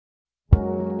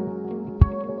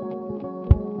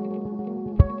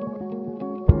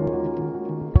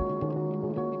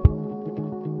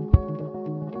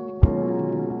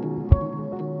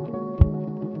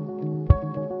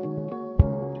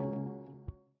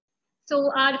So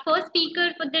our first speaker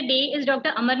for the day is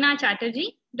Dr. Amarnath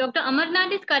Chatterjee. Dr.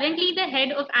 Amarnath is currently the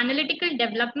head of analytical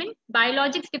development,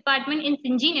 biologics department in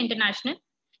Syngene International.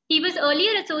 He was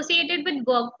earlier associated with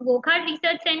Wokhart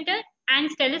Research Center and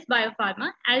Stelis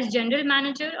Biopharma as general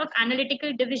manager of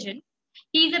analytical division.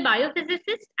 He is a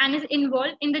biophysicist and is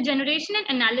involved in the generation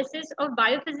and analysis of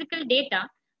biophysical data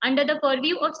under the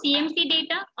purview of CMC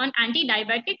data on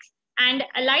antidiabetics and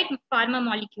allied pharma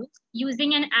molecules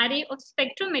using an array of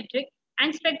spectrometric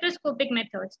and spectroscopic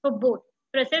methods for both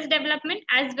process development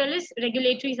as well as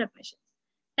regulatory submissions.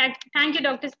 Thank you,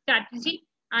 Dr. Chatterjee.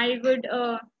 I would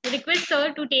request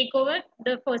sir to take over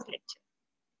the first lecture.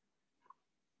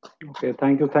 Okay,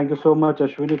 thank you so much,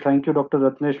 Ashwini. Thank you, Dr.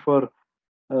 Ratnesh, for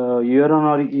year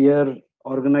on year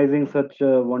organizing such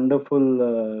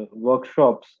wonderful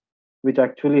workshops, which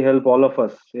actually help all of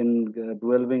us in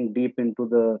delving deep into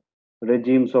the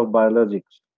regimes of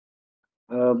biologics.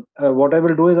 What I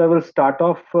will do is I will start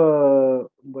off.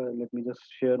 Let me just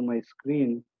share my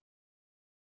screen.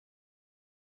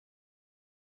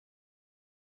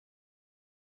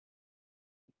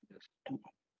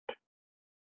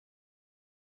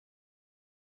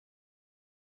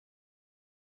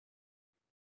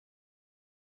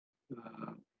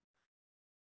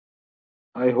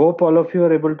 I hope all of you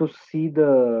are able to see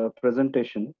the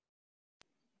presentation.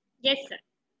 Yes, sir.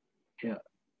 Yeah.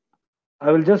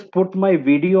 I will just put my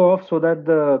video off so that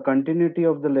the continuity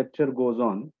of the lecture goes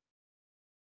on.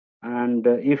 And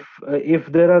if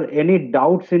there are any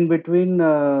doubts in between,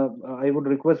 I would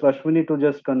request Ashwini to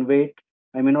just convey it.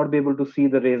 I may not be able to see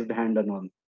the raised hand and all.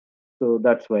 So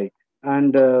that's why.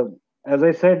 And as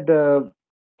I said,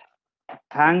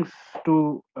 thanks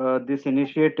to this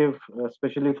initiative,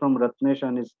 especially from Ratnesh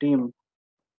and his team,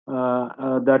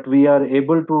 that we are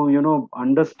able to,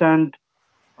 understand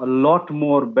a lot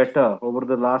more better over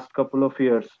the last couple of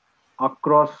years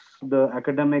across the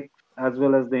academic as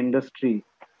well as the industry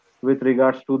with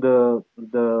regards to the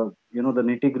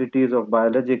nitty-gritties of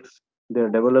biologics, their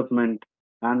development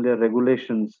and their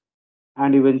regulations,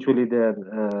 and eventually their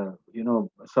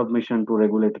submission to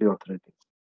regulatory authorities.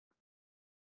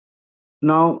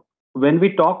 Now, when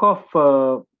we talk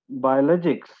of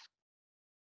biologics,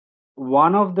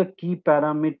 one of the key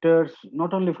parameters,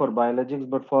 not only for biologics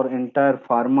but for entire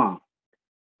pharma,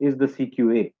 is the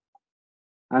CQA.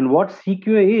 And what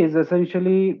CQA is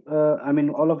essentially,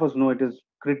 all of us know it is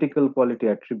critical quality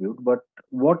attribute, but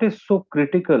what is so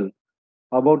critical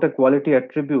about a quality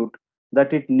attribute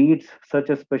that it needs such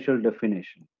a special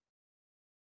definition?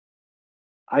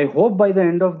 I hope by the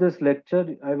end of this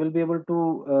lecture, I will be able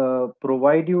to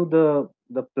provide you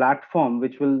the platform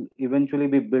which will eventually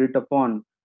be built upon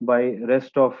by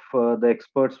rest of the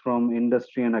experts from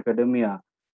industry and academia,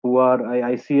 who are,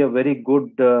 I see a very good,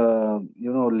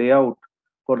 layout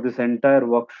for this entire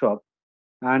workshop.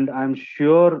 And I'm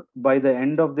sure by the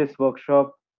end of this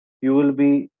workshop, you will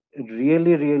be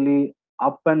really, really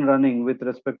up and running with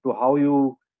respect to how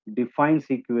you define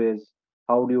CQAs,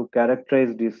 how do you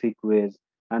characterize these CQAs,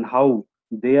 and how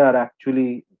they are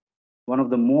actually one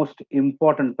of the most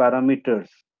important parameters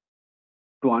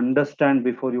to understand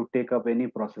before you take up any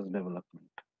process development.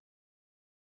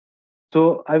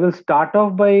 So I will start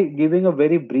off by giving a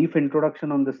very brief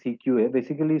introduction on the CQA.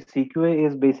 Basically, CQA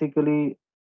is basically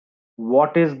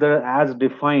what is the as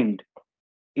defined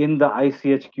in the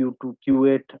ICH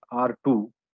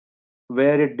Q8R2,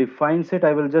 where it defines it.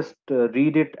 I will just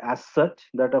read it as such,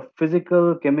 that a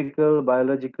physical, chemical,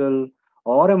 biological,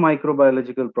 or a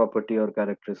microbiological property or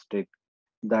characteristic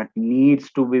that needs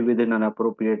to be within an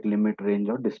appropriate limit, range,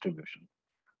 or distribution.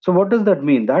 So what does that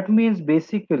mean? That means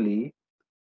basically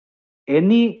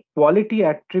any quality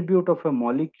attribute of a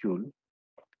molecule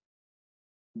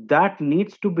that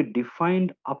needs to be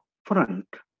defined upfront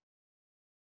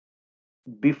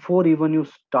before even you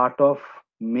start off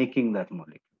making that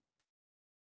molecule.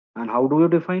 And how do you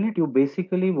define it? You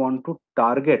basically want to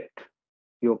target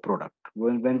your product.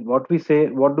 When what we say,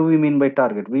 what do we mean by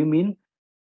target? We mean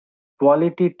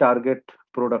quality target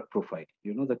product profile,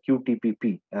 the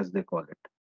QTPP as they call it.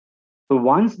 So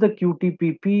once the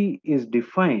QTPP is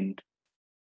defined,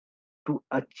 to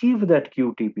achieve that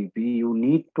QTPP, you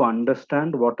need to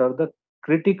understand what are the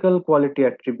critical quality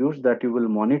attributes that you will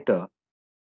monitor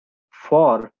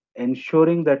for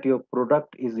ensuring that your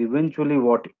product is eventually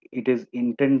what it is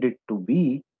intended to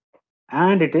be,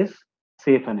 and it is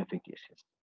safe and efficacious.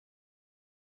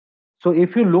 So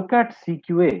if you look at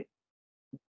CQA,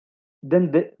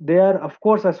 then they are of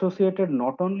course associated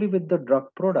not only with the drug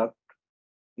product,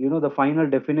 the final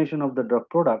definition of the drug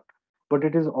product, but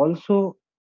it is also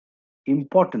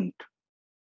important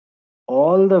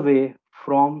all the way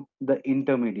from the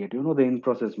intermediate, the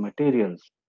in-process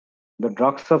materials, the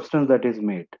drug substance that is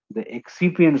made, the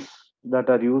excipients that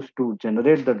are used to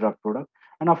generate the drug product,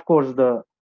 and of course the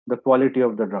quality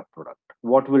of the drug product.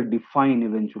 What will define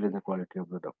eventually the quality of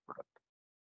the drug product?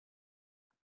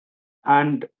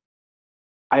 And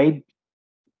I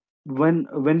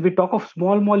when we talk of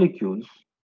small molecules,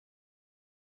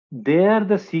 there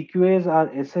the CQAs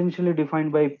are essentially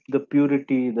defined by the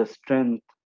purity, the strength,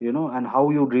 and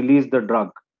how you release the drug,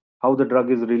 how the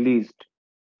drug is released,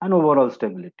 and overall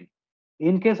stability.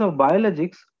 In case of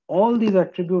biologics, all these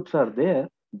attributes are there.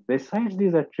 Besides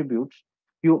these attributes,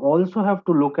 you also have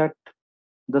to look at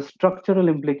the structural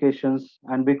implications,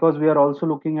 and because we are also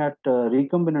looking at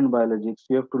recombinant biologics,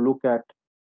 you have to look at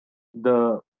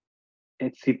the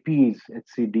HCPs,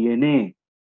 HCDNA,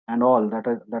 and all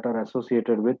that are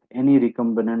associated with any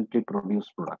recombinantly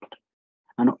produced product.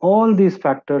 And all these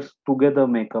factors together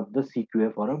make up the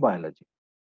CQA for a biologic.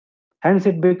 Hence,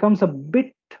 it becomes a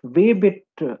way bit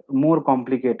more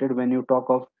complicated when you talk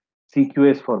of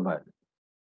CQAs for biology.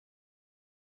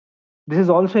 This is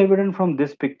also evident from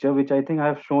this picture, which I think I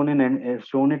have shown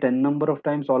it a number of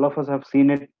times. All of us have seen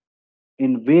it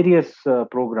in various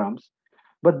programs,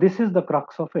 but this is the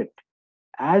crux of it.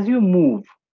 As you move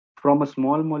from a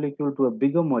small molecule to a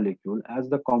bigger molecule, as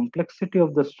the complexity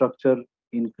of the structure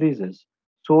increases,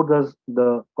 so does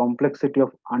the complexity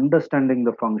of understanding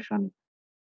the function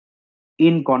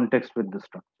in context with the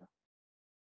structure.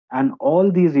 And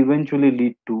all these eventually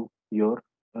lead to your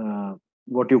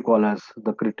what you call as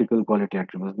the critical quality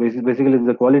attributes. Basically,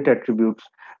 the quality attributes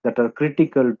that are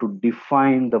critical to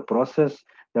define the process,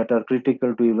 that are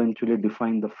critical to eventually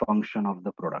define the function of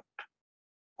the product.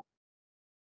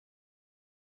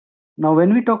 Now,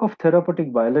 when we talk of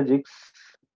therapeutic biologics,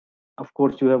 of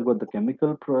course, you have got the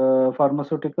chemical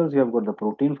pharmaceuticals, you have got the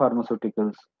protein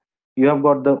pharmaceuticals, you have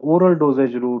got the oral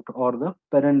dosage route or the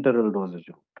parenteral dosage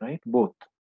route, right? Both.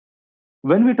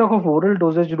 When we talk of oral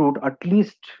dosage route, at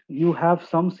least you have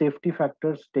some safety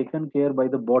factors taken care by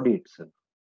the body itself,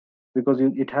 because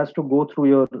it has to go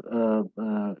through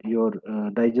your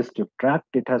digestive tract.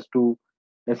 It has to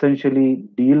essentially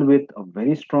deal with a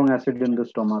very strong acid in the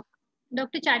stomach.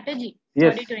 Dr. Chatterjee,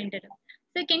 Yes. sorry to interrupt.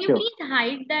 So can you Sure. please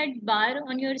hide that bar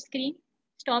on your screen?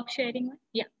 Stop sharing one.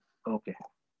 Yeah. Okay.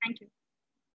 Thank you.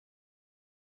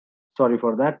 Sorry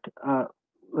for that. Uh,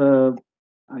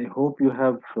 I hope you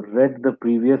have read the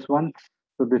previous ones.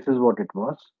 So this is what it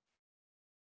was.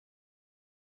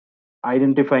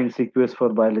 Identifying CQS for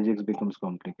biologics becomes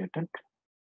complicated.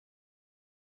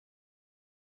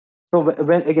 So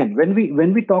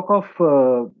when we talk of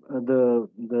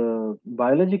the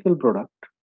biological product,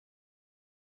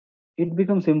 it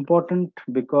becomes important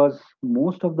because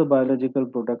most of the biological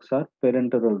products are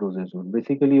parenteral dosage.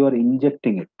 Basically, you are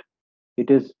injecting it.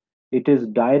 It is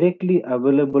directly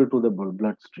available to the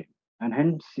bloodstream, and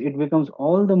hence it becomes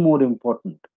all the more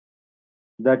important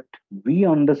that we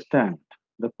understand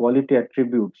the quality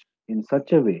attributes in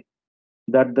such a way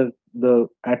that the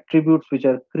attributes which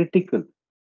are critical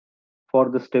for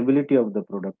the stability of the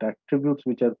product, attributes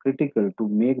which are critical to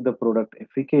make the product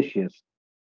efficacious,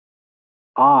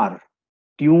 are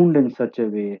tuned in such a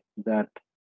way that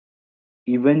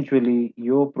eventually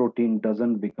your protein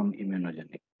doesn't become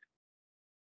immunogenic,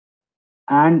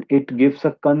 and it gives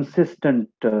a consistent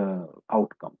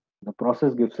outcome. The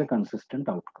process gives a consistent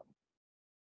outcome.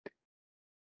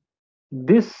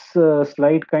 This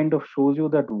slide kind of shows you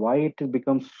that why it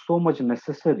becomes so much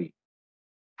necessary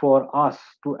for us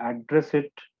to address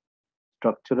it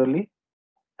structurally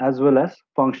as well as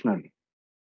functionally,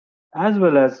 as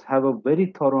well as have a very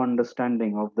thorough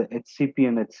understanding of the HCP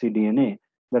and HCDNA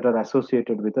that are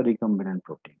associated with a recombinant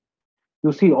protein.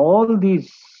 You see, all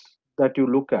these that you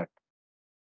look at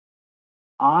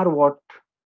are what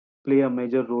play a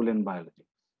major role in biology.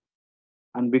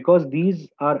 And because these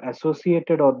are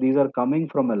associated, or these are coming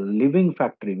from a living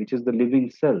factory, which is the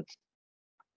living cells,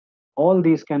 all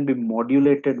these can be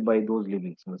modulated by those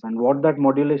living cells. And what that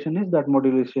modulation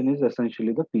is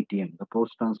essentially the PTM, the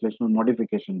post-translational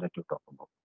modification that you talk about,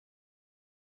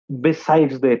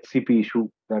 besides the HCP issue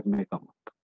that may come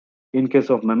up. In case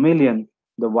of mammalian,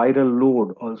 the viral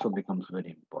load also becomes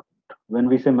very important. When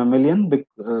we say mammalian,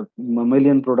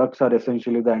 mammalian products are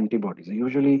essentially the antibodies.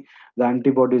 Usually, the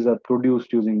antibodies are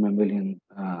produced using mammalian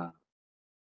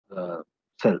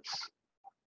cells.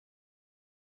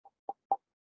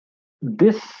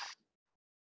 This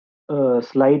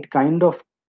slide kind of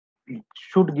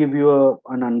should give you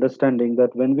an understanding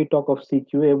that when we talk of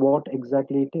CQA, what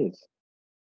exactly it is.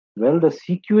 Well, the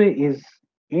CQA is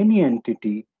any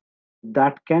entity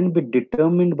that can be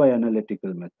determined by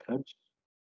analytical methods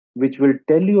which will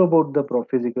tell you about the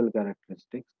physical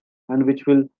characteristics and which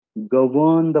will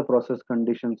govern the process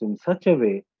conditions in such a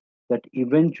way that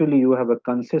eventually you have a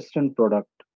consistent product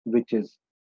which is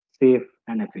safe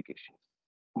and efficacious.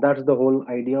 That's the whole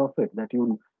idea of it, that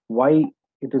you, why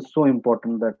it is so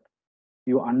important that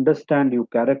you understand, you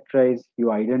characterize,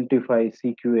 you identify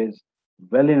CQAs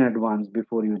well in advance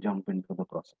before you jump into the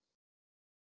process.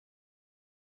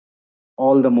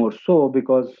 All the more so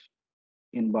because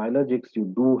in biologics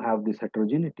you do have this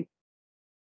heterogeneity.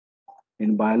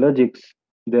 In biologics,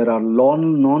 there are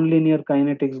non-linear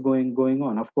kinetics going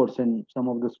on. Of course, in some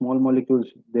of the small molecules,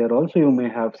 there also you may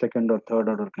have second or third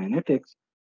order kinetics,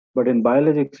 but in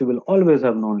biologics, you will always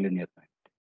have non-linear kinetics.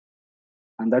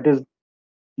 And that is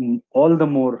all the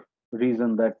more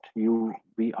reason that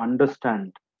we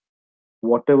understand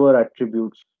whatever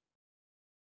attributes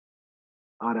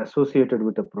are associated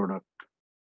with a product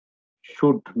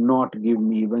should not give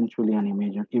me eventually an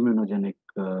immunogenic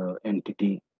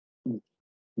entity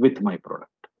with my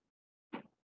product.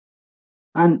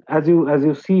 And as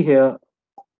you see here,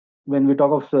 when we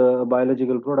talk of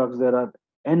biological products, there are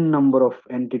n number of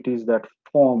entities that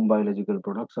form biological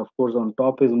products. Of course, on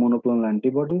top is monoclonal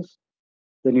antibodies.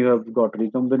 Then you have got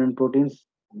recombinant proteins.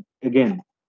 Again,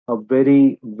 a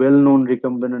very well-known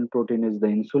recombinant protein is the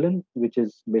insulin, which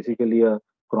is basically a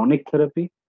chronic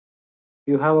therapy.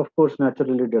 You have, of course,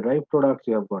 naturally derived products.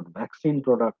 You have got vaccine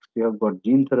products. You have got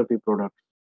gene therapy products,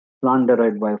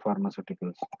 plant-derived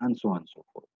biopharmaceuticals, and so on and so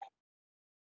forth.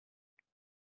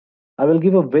 I will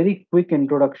give a very quick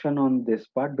introduction on this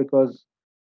part because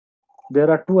there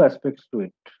are two aspects to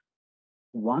it.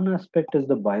 One aspect is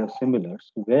the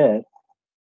biosimilars, where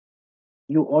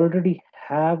you already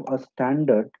have a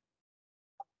standard.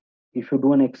 If you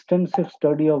do an extensive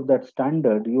study of that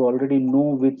standard, you already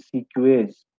know which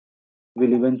CQAs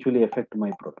will eventually affect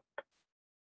my product.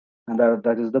 And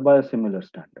that is the biosimilar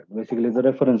standard, basically the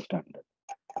reference standard.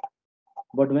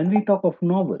 But when we talk of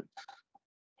novels,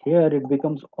 here it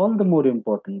becomes all the more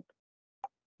important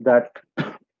that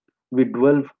we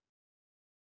dwell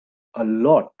a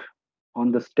lot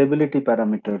on the stability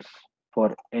parameters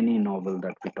for any novel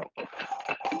that we talk of.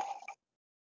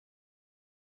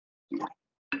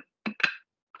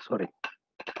 Sorry.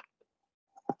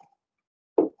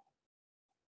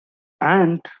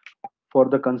 And for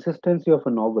the consistency of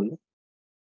a novel,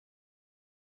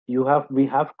 we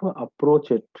have to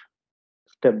approach it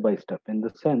step by step, in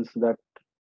the sense that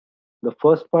the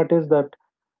first part is that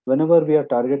whenever we are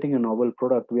targeting a novel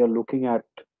product, we are looking at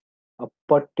a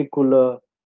particular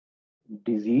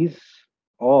disease,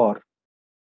 or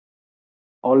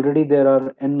already there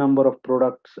are n number of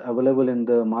products available in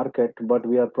the market, but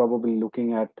we are probably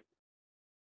looking at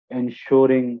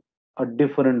ensuring a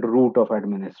different route of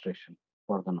administration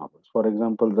for the novels. For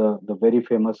example, the very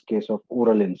famous case of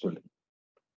oral insulin.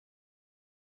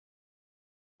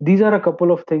 These are a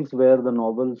couple of things where the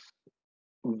novels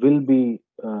will be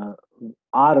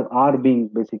are being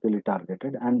basically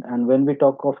targeted, and when we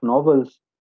talk of novels,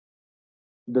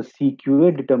 the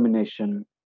CQA determination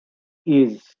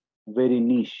is very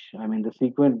niche. I mean, the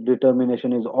sequence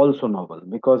determination is also novel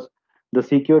because the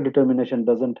CQA determination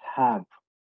doesn't have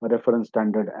a reference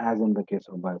standard as in the case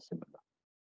of biosimilar.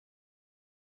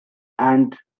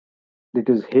 And it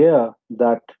is here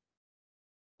that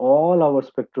all our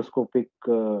spectroscopic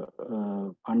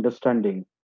understanding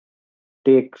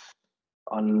takes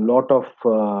a lot of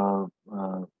or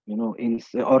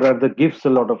rather gives a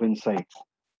lot of insights,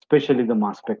 especially the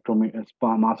mass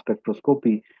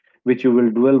spectroscopy, which you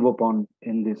will dwell upon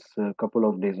in this couple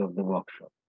of days of the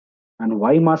workshop. And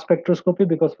why mass spectroscopy?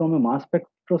 Because from a mass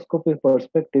spectroscopy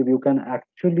perspective, you can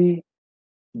actually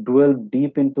dwell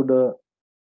deep into the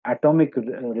atomic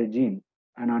regime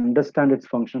and understand its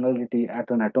functionality at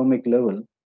an atomic level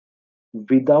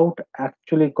without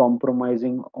actually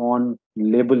compromising on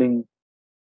labeling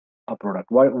a product.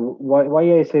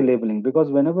 Why I say labeling?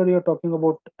 Because whenever you're talking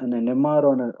about an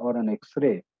NMR or an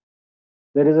X-ray,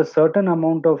 there is a certain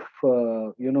amount of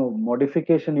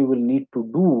modification you will need to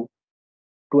do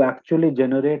to actually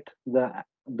generate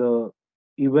the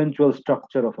eventual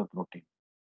structure of a protein.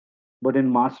 But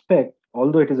in mass spec,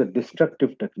 although it is a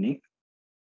destructive technique,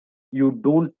 you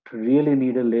don't really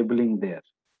need a labeling there.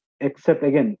 Except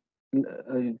again,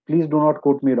 please do not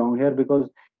quote me wrong here, because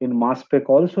in mass spec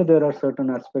also there are certain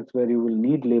aspects where you will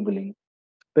need labeling,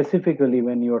 specifically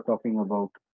when you are talking about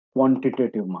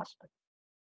quantitative mass spec,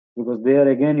 because there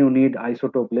again you need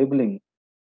isotope labeling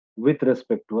with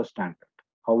respect to a standard.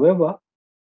 However,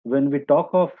 when we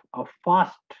talk of a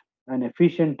fast and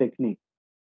efficient technique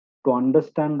to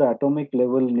understand the atomic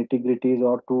level nitty-gritties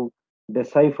or to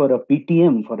decipher a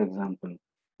PTM, for example,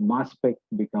 mass spec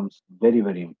becomes very,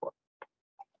 very important.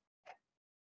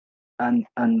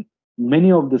 And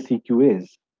many of the CQAs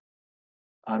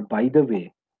are, by the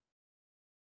way,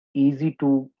 easy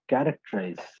to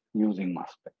characterize using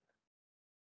mass spec.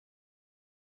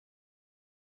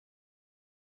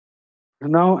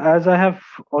 Now, as I have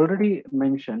already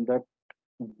mentioned, that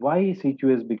why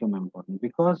CQAs become important?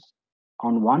 Because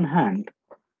on one hand,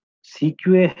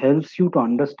 CQA helps you to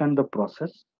understand the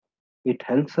process. It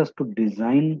helps us to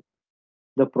design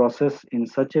the process in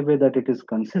such a way that it is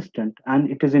consistent and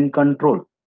it is in control.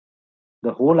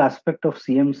 The whole aspect of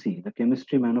CMC, the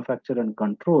chemistry, manufacture, and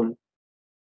control,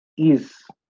 is,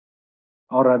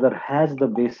 or rather has the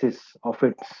basis of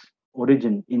its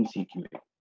origin in CQA.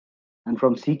 And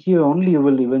from CQA only, you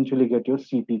will eventually get your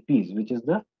CPPs, which is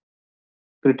the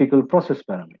critical process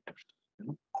parameters. You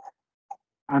know?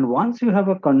 And once you have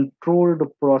a controlled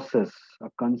process, a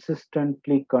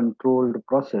consistently controlled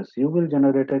process, you will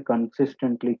generate a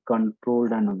consistently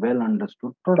controlled and well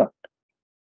understood product.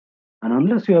 And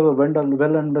unless you have a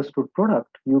well understood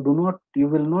product, you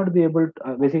will not be able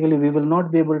to, basically, we will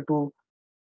not be able to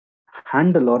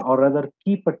handle, or rather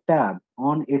keep a tab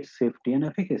on its safety and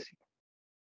efficacy.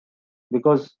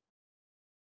 Because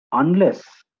unless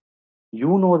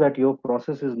you know that your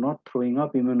process is not throwing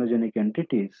up immunogenic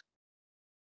entities,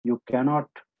 you cannot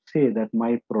say that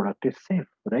my product is safe,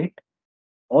 right?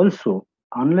 Also,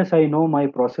 unless I know my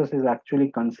process is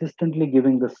actually consistently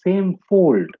giving the same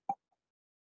fold,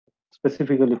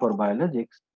 specifically for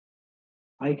biologics,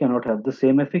 I cannot have the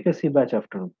same efficacy batch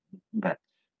after batch.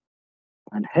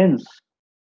 And hence,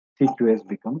 CQAs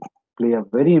play a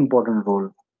very important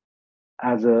role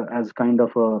as kind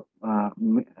of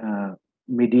a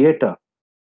mediator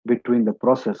between the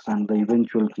process and the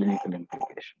eventual clinical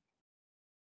implication.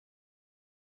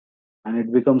 And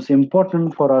it becomes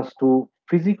important for us to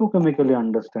physicochemically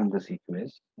understand the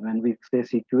CQAs. When we say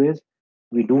CQAs,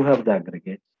 we do have the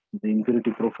aggregates. The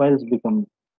impurity profiles become,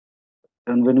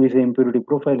 and when we say impurity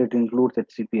profile, it includes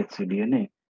HCP, HCDNA.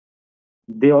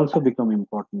 They also become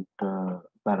important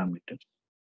parameters.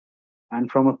 And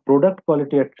from a product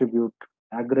quality attribute,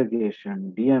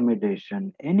 aggregation,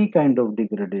 deamidation, any kind of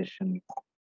degradation,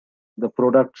 the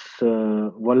product's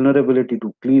vulnerability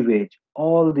to cleavage,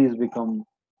 all these become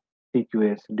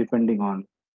CQAs depending on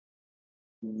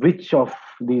which of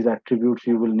these attributes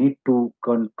you will need to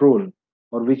control,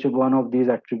 or which one of these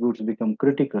attributes become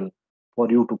critical for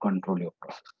you to control your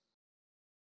process.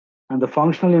 And the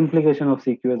functional implication of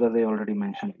CQAs, as I already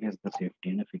mentioned, is the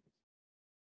safety and efficacy.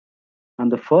 And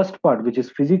the first part, which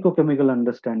is physicochemical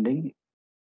understanding,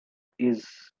 is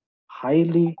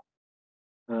highly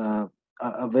a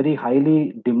very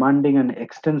highly demanding and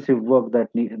extensive work that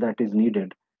is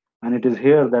needed, and it is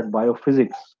here that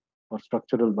biophysics or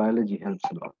structural biology helps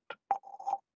a lot.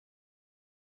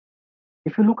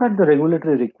 If you look at the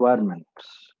regulatory requirements,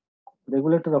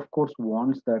 regulator of course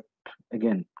wants that,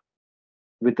 again,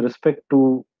 with respect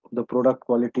to the product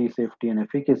quality, safety, and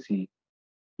efficacy,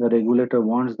 the regulator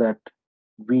wants that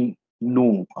we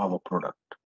know our product.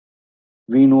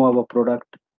 We know our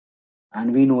product,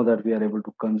 and we know that we are able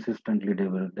to consistently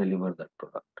deliver that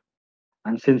product.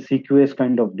 And since CQAs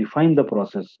kind of define the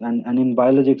process, and in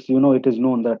biologics, it is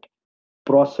known that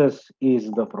process is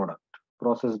the product.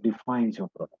 Process defines your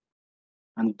product.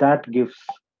 And that gives,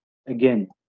 again,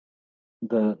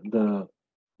 the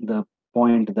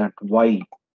point that why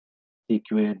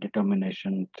CQA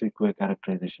determination, CQA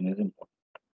characterization is important.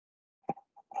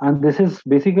 And this is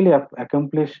basically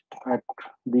accomplished at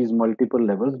these multiple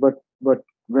levels. But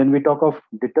when we talk of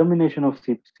determination of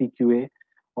CQA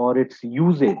or its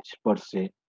usage per se,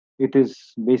 it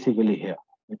is basically here.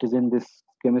 It is in this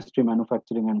chemistry,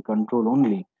 manufacturing, and control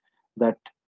only that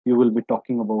you will be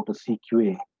talking about a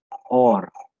CQA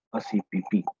or a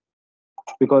CPP.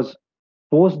 Because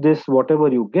post this, whatever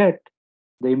you get,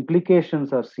 the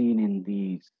implications are seen in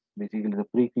these, basically the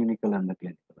preclinical and the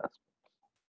clinical aspects.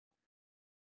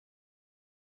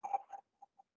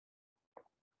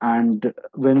 And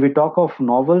when we talk of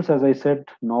novels, as I said,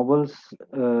 novels,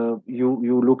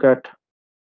 you look at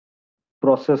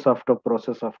process after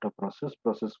process after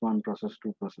process 1, process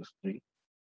 2, process 3,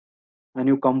 and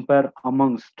you compare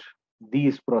amongst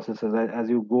these processes. As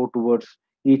you go towards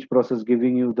each process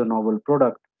giving you the novel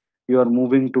product, you are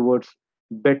moving towards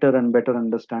better and better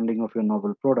understanding of your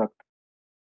novel product,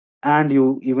 and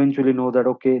you eventually know that,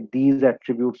 okay, these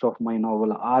attributes of my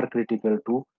novel are critical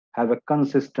to have a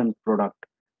consistent product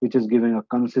which is giving a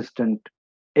consistent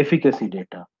efficacy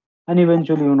data. And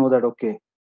eventually you know that, okay,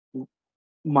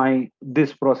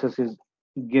 this process is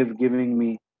giving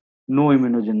me no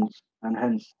immunogens, and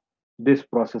hence this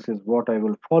process is what I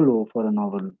will follow for a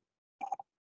novel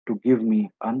to give me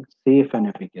a safe and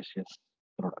efficacious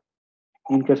product.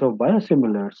 In case of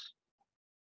biosimilars,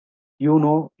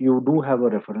 you do have a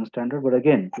reference standard, but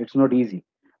again, it's not easy.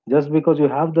 Just because you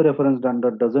have the reference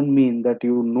standard doesn't mean that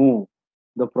you know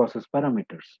the process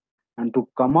parameters. And to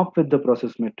come up with the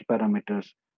parameters,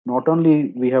 not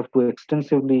only we have to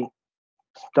extensively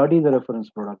study the reference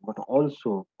product, but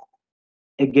also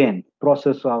again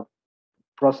process after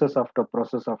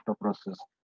process after process,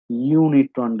 you need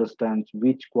to understand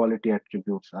which quality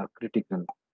attributes are critical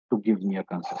to give me a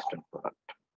consistent product.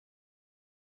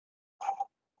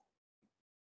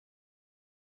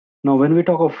 Now, when we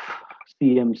talk of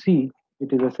CMC,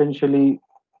 it is essentially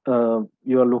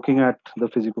you are looking at the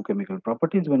physicochemical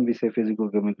properties. When we say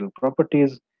physicochemical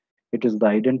properties, it is the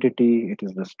identity, it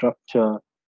is the structure,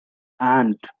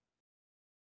 and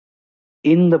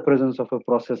in the presence of a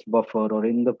process buffer or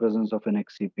in the presence of an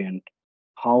excipient,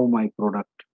 how my product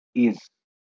is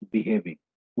behaving.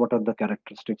 What are the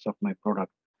characteristics of my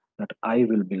product that I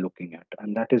will be looking at?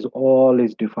 And that is all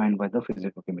is defined by the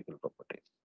physicochemical properties.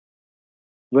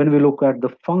 When we look at the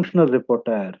functional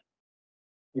repertoire,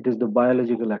 it is the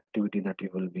biological activity that you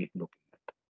will be looking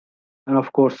at. And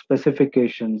of course,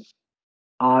 specifications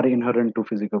are inherent to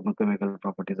physical chemical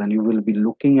properties, and you will be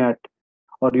looking at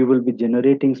or you will be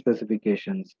generating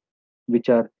specifications which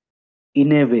are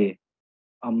in a way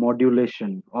a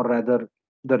modulation or rather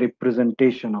the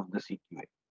representation of the CQA.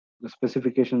 The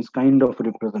specifications kind of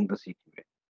represent the CQA,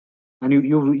 and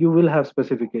you will have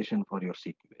specification for your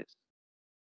CQAs.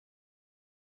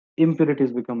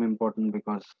 Impurities become important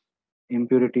because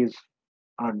impurities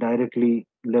are directly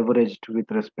leveraged with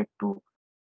respect to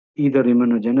either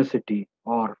immunogenicity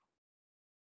or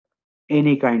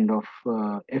any kind of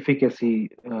efficacy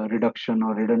reduction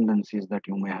or redundancies that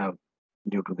you may have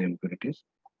due to the impurities.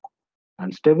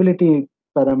 And stability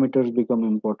parameters become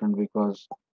important because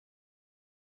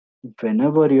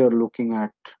whenever you're looking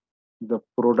at the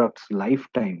product's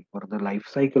lifetime or the life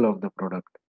cycle of the product,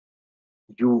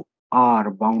 you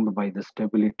are bound by the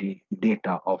stability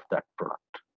data of that product.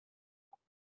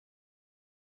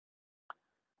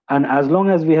 And as long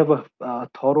as we have a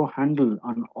thorough handle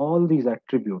on all these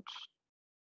attributes,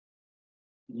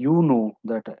 you know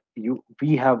that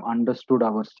we have understood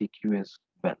our CQAs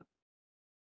well.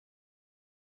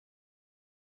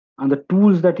 And the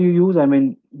tools that you use, I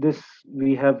mean, this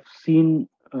we have seen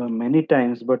many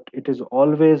times, but it is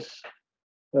always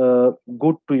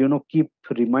good to keep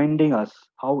reminding us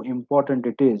how important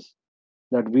it is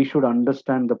that we should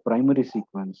understand the primary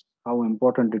sequence, how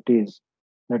important it is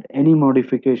that any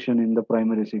modification in the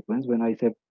primary sequence, when I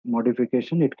say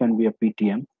modification, it can be a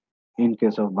PTM in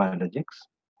case of biologics.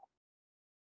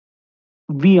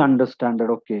 We understand that,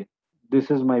 okay,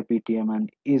 this is my PTM, and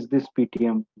is this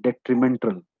PTM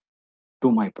detrimental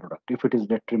to my product? If it is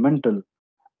detrimental,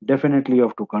 definitely you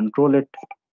have to control it.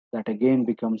 That again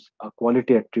becomes a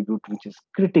quality attribute which is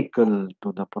critical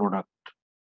to the product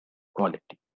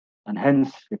quality, and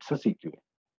hence it's a CQA.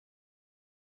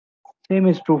 Same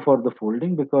is true for the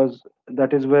folding, because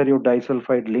that is where your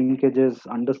disulfide linkages,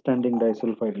 understanding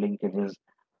disulfide linkages,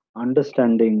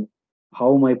 understanding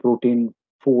how my protein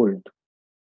fold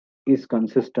is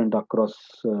consistent across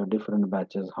different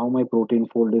batches, how my protein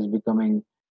fold is becoming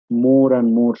more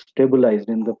and more stabilized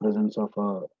in the presence of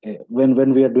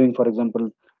when we are doing, for example,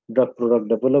 drug product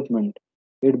development,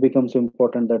 it becomes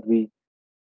important that we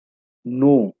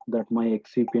know that my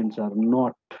excipients are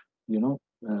not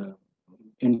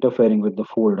interfering with the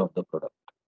fold of the product,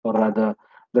 or rather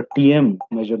the TM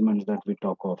measurements that we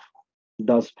talk of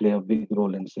does play a big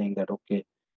role in saying that, okay,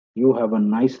 you have a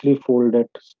nicely folded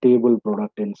stable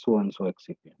product in so and so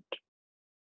excipient.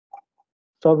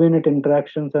 Subunit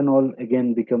interactions and all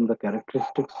again become the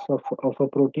characteristics of a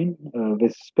protein,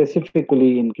 with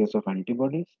specifically in case of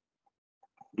antibodies.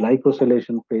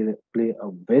 Glycosylation play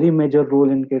a very major role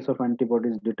in case of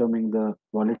antibodies, determining the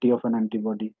quality of an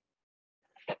antibody.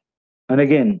 And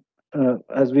again,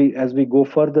 as we go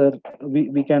further,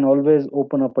 we can always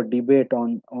open up a debate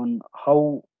on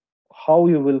how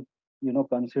you will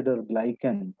consider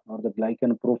glycan or the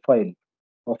glycan profile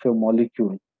of your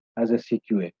molecule as a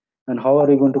CQA, and how are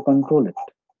you going to control it?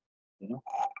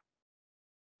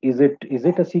 Is it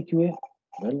a CQA?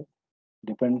 Well,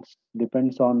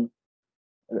 depends on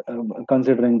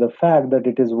considering the fact that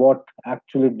it is what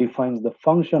actually defines the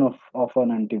function of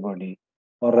an antibody,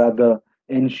 or rather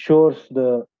ensures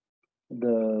the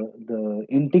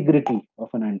integrity of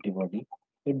an antibody.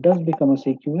 It does become a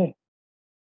CQA.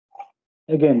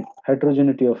 Again,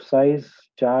 heterogeneity of size,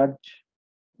 charge.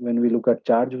 When we look at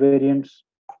charge variants,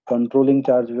 controlling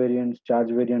charge variants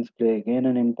play again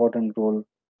an important role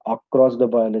across the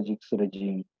biologics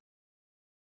regime.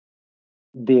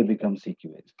 they become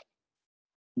CQAs.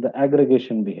 The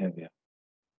aggregation behavior.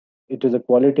 It is a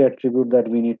quality attribute that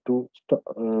we need to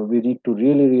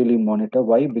really monitor.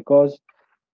 Why? Because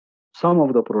some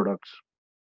of the products,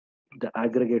 the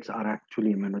aggregates are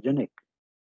actually immunogenic.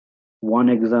 One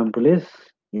example is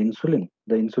insulin,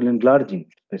 the insulin glargine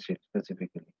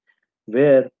specifically,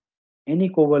 where any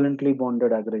covalently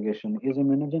bonded aggregation is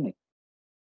immunogenic.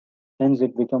 Hence,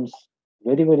 it becomes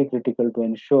very critical to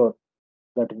ensure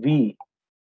that we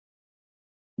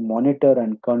monitor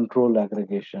and control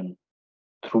aggregation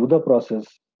through the process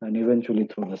and eventually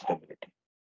through the stability.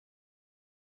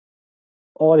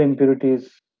 All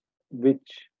impurities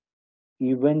which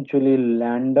eventually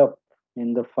land up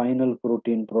in the final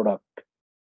protein product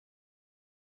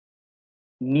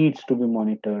needs to be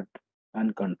monitored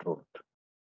and controlled.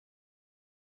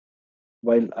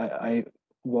 While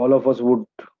all of us would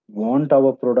want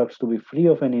our products to be free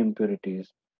of any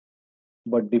impurities,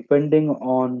 but depending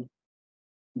on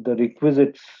the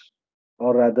requisites,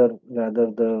 or rather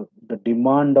the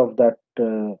demand of that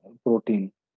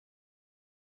protein,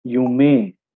 you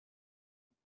may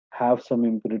have some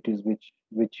impurities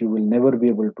which you will never be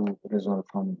able to resolve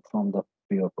from the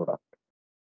pure product.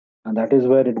 And that is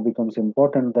where it becomes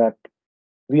important that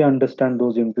we understand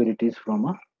those impurities from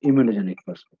a immunogenic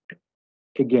perspective.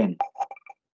 Again,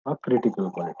 a critical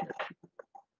quality attribute.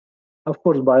 Of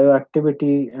course,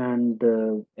 bioactivity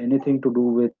and anything to do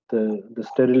with the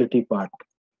sterility part.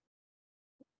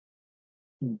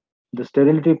 The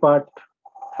sterility part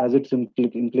has its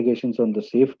implications on the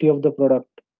safety of the product.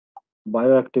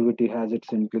 Bioactivity has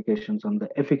its implications on the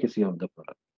efficacy of the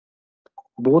product.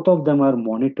 Both of them are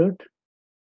monitored,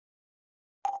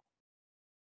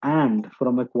 and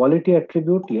from a quality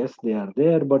attribute, yes, they are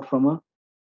there, but from a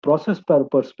process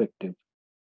perspective,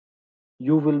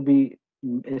 you will be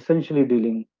essentially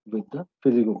dealing with the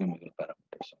physicochemical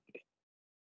parameters only.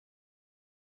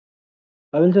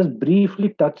 I will just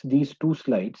briefly touch these two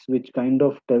slides, which kind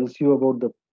of tells you about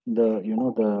the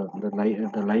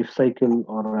life cycle,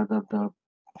 or rather the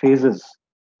phases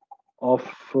of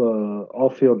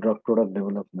your drug product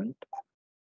development.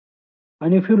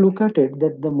 And if you look at it,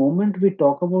 that the moment we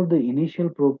talk about the initial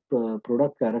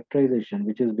product characterization,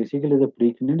 which is basically the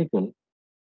preclinical,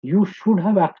 you should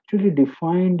have actually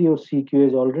defined your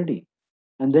CQAs already,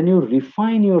 and then you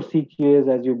refine your CQAs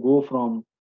as you go from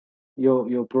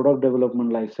your product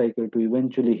development life cycle to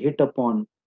eventually hit upon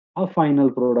a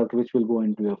final product which will go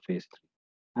into your phase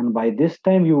 3. And by this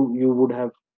time you would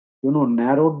have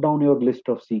narrowed down your list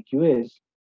of CQAs,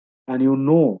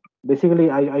 and basically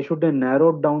I should have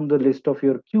narrowed down the list of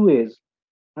your QAs,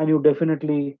 and you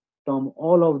definitely term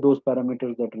all of those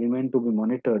parameters that remain to be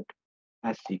monitored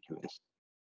as CQAs,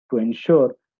 to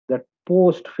ensure that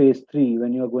post phase 3,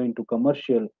 when you are going to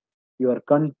commercial, you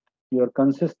are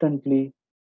consistently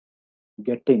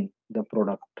getting the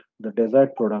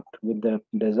desired product with the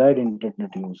desired intended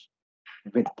use,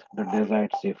 with the desired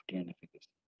safety and efficacy.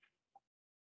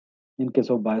 In case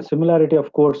of biosimilarity,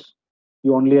 of course,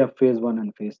 you only have phase 1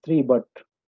 and phase 3, but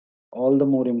all the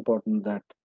more important that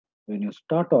when you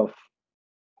start off,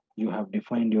 you have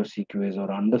defined your CQAs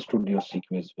or understood your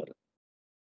CQAs well.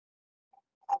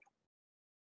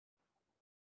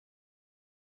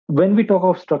 When we talk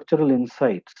of structural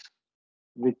insights,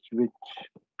 which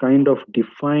kind of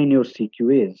define your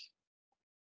CQAs,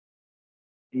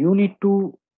 you need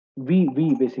to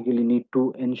we basically need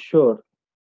to ensure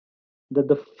that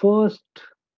the first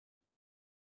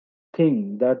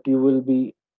thing that you will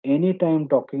be anytime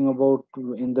talking about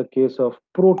in the case of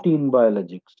protein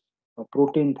biologics or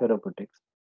protein therapeutics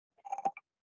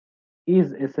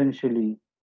is essentially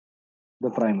the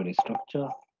primary structure,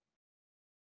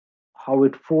 how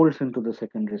it folds into the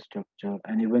secondary structure,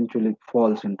 and eventually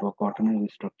falls into a quaternary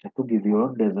structure to give you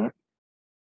a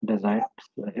desired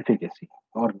efficacy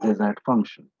or desired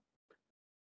function.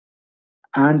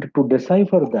 And to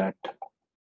decipher that,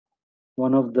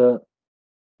 one of the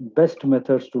best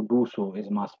methods to do so is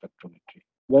mass spectrometry.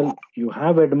 Well, you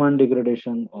have Edman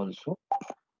degradation also,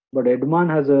 but Edman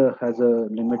has a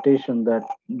limitation that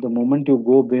the moment you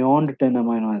go beyond 10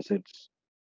 amino acids,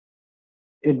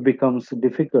 it becomes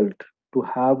difficult to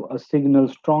have a signal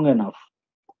strong enough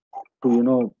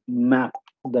to map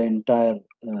the entire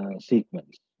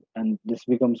sequence. And this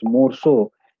becomes more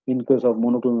so in case of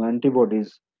monoclonal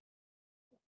antibodies,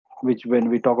 which when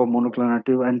we talk of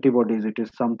monoclonal antibodies, it is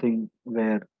something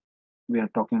where we are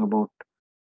talking about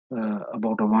a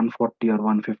 140 or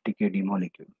 150 kD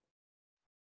molecule.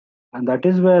 And that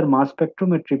is where mass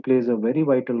spectrometry plays a very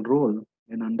vital role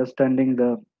in understanding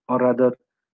or rather,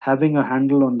 having a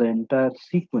handle on the entire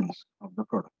sequence of the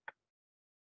product.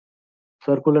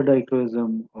 Circular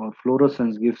dichroism or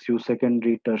fluorescence gives you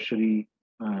secondary, tertiary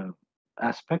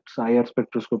aspects. IR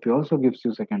spectroscopy also gives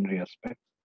you secondary aspects.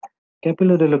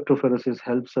 Capillary electrophoresis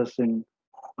helps us in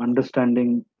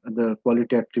understanding the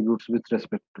quality attributes with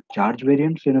respect to charge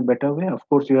variants in a better way. Of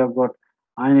course, you have got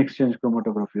ion exchange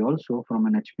chromatography also from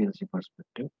an HPLC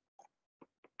perspective,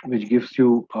 which gives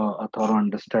you a thorough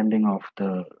understanding of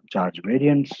the charge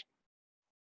variants.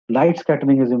 Light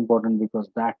scattering is important because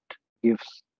that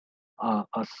gives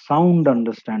a sound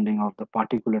understanding of the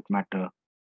particulate matter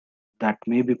that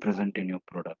may be present in your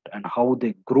product and how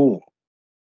they grow,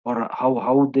 or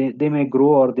how they may grow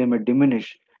or they may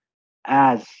diminish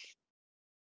as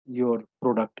your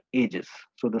product ages.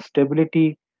 So the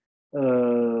stability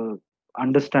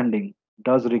understanding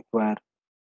does require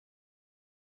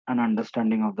an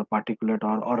understanding of the particulate,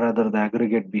 or rather the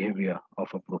aggregate behavior of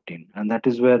a protein, and that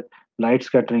is where light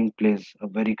scattering plays a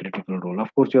very critical role.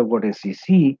 Of course, you have got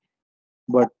SEC,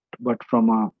 but from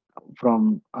a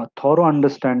thorough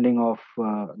understanding of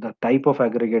the type of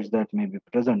aggregates that may be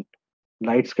present,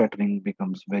 light scattering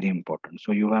becomes very important.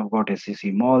 So you have got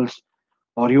SEC moles,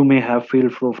 or you may have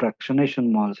field flow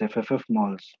fractionation moles, FFF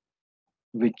moles,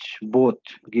 which both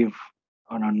give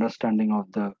an understanding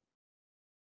of the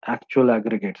actual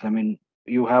aggregates. I mean,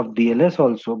 you have DLS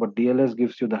also, but DLS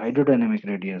gives you the hydrodynamic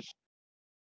radius.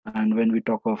 And when we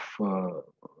talk of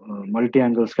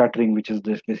multi-angle scattering, which is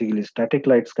this basically static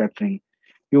light scattering,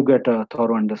 you get a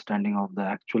thorough understanding of the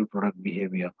actual product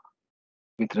behavior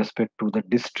with respect to the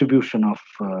distribution of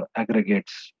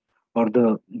aggregates, or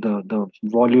the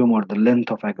volume or the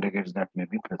length of aggregates that may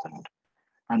be present.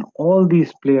 And all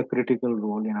these play a critical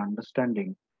role in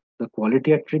understanding the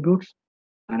quality attributes,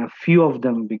 and a few of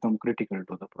them become critical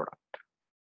to the product.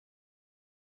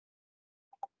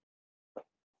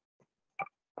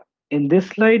 In this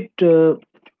slide,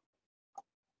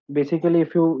 basically,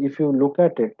 if you look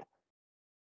at it,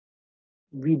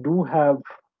 we do have,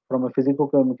 from a physical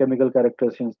chemical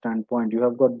characterization standpoint, you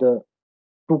have got the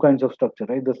two kinds of structure,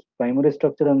 right? The primary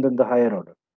structure and then the higher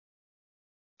order.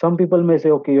 Some people may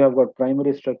say, okay, you have got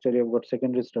primary structure, you have got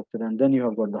secondary structure, and then you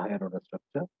have got the higher order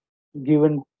structure.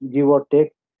 Given, give or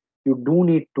take, you do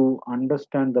need to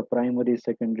understand the primary,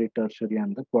 secondary, tertiary,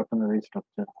 and the quaternary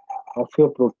structure of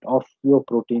your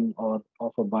protein or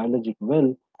of a biologic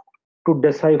well to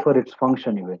decipher its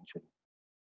function eventually.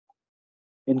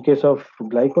 In case of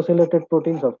glycosylated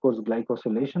proteins, of course,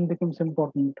 glycosylation becomes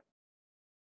important.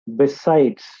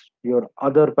 Besides your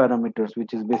other parameters,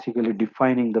 which is basically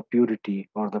defining the purity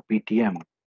or the PTM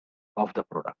of the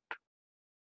product.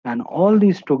 And all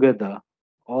these together,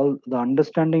 all the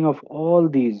understanding of all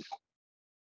these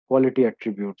quality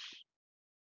attributes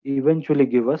eventually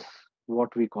give us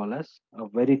what we call as a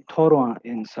very thorough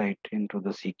insight into the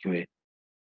CQA,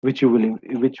 which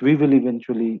we will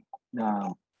eventually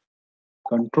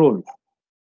control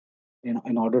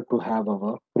in order to have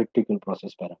our critical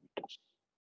process parameters.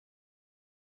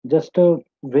 Just a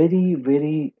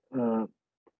very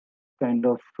kind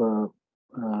of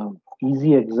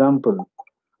easy example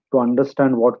to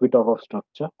understand what we talk of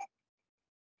structure.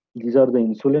 These are the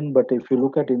insulin, but if you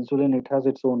look at insulin, it has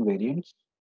its own variants.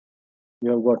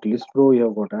 You have got lispro, you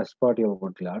have got aspart, you have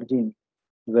got glargine,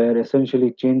 where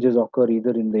essentially changes occur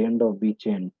either in the end of B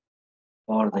chain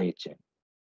or the A chain.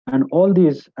 And all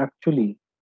these actually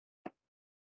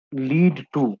lead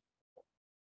to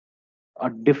a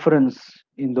difference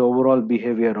in the overall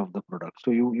behavior of the product.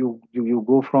 So you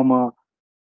go from a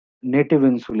native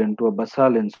insulin to a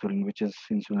basal insulin, which is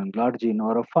insulin glargine,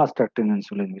 or a fast-acting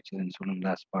insulin, which is insulin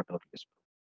aspart or lispro.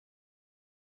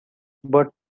 But,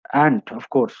 and of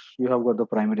course, you have got the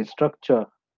primary structure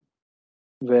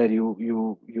where you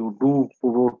do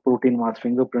protein mass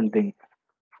fingerprinting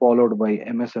followed by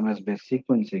MSMS based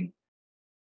sequencing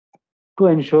to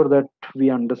ensure that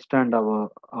we understand our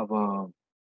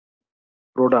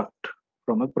product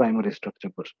from a primary structure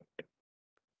perspective.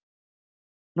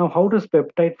 Now, how does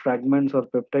peptide fragments or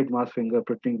peptide mass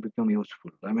fingerprinting become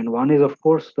useful? I mean, one is, of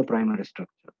course, the primary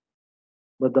structure.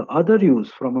 But the other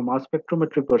use from a mass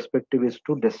spectrometry perspective is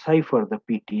to decipher the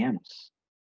PTMs.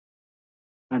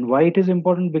 And why it is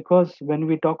important? Because when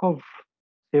we talk of,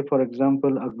 say, for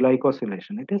example, a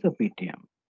glycosylation, it is a PTM.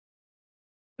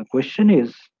 The question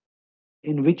is,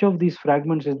 in which of these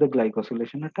fragments is the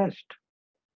glycosylation attached?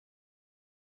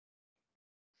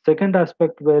 Second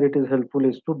aspect where it is helpful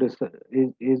is to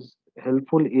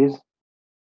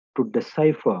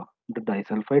decipher the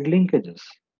disulfide linkages.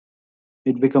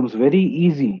 It becomes very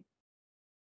easy.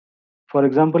 For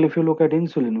example, if you look at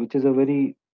insulin, which is a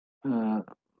uh,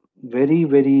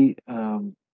 very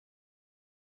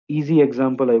easy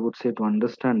example, I would say, to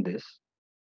understand this.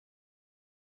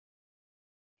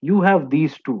 you have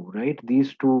these two, right?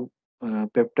 These two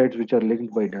peptides which are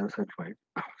linked by disulfide.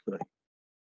 Sorry.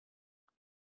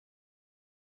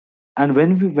 And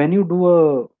when you do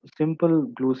a simple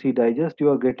glucose digest, you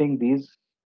are getting these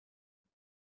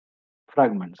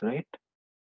fragments, right?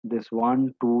 This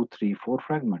one, two, three, four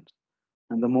fragments.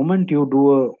 And the moment you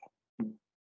do a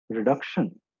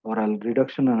reduction or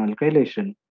reduction and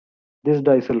alkylation, this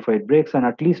disulfide breaks, and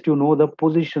at least you know the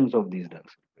positions of these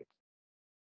disulfides.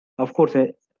 Of course,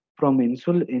 from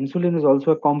insulin is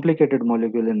also a complicated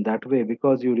molecule in that way,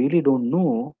 because you really don't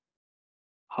know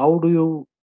how do you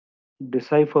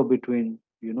decipher between,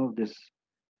 this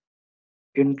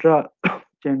intra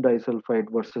chain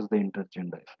disulfide versus the interchain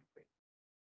disulfide.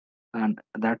 And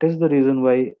that is the reason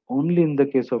why only in the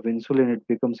case of insulin it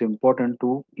becomes important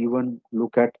to even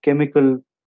look at chemical.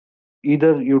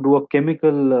 Either you do a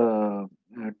chemical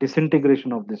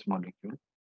disintegration of this molecule,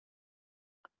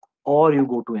 or you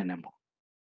go to NMR.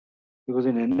 Because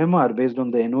in NMR, based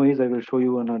on the NOEs, I will show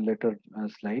you on a later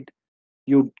slide,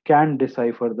 you can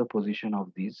decipher the position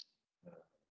of these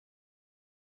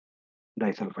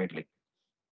disulfide links.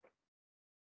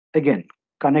 Again,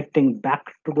 connecting back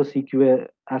to the CQA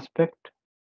aspect,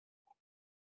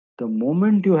 the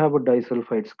moment you have a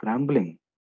disulfide scrambling,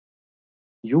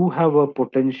 you have a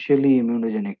potentially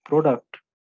immunogenic product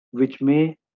which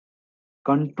may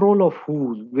control of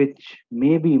who's, which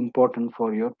may be important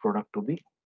for your product to be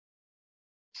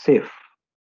safe.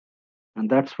 And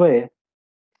that's why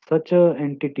such a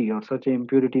entity or such a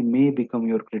impurity may become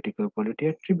your critical quality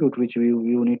attribute, which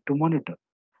you need to monitor.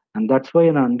 And that's why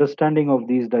an understanding of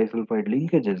these disulfide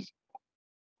linkages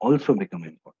also become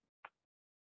important.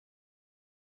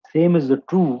 Same is the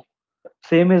true.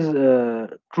 Same is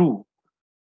true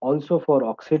also for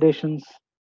oxidations,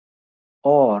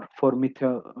 or for the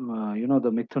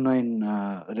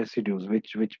methionine residues,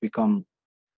 which become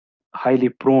highly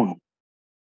prone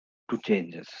to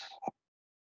changes.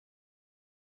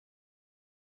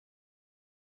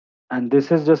 And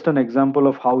this is just an example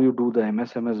of how you do the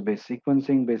MSMS based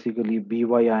sequencing, basically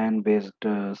BY based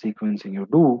sequencing you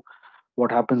do.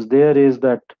 What happens there is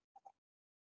that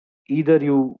either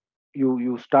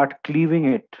you start cleaving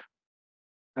it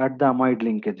at the amide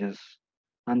linkages,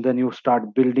 and then you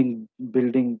start building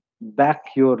back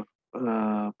your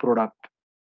product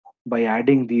by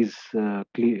adding these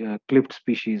clipped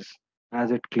species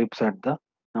as it clips at the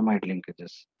amide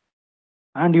linkages,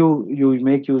 and you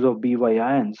make use of by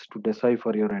ions to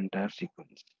decipher your entire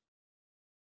sequence.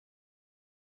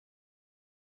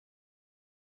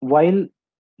 While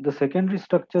the secondary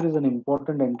structure is an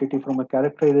important entity from a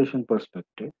characterization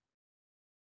perspective,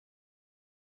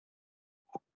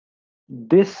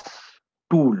 this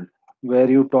tool where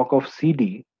you talk of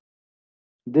CD,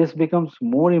 this becomes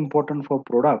more important for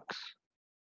products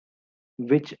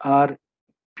which are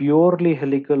purely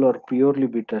helical or purely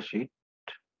beta sheet.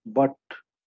 But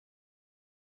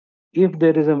if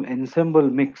there is an ensemble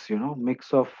mix,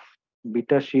 mix of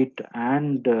beta sheet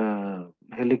and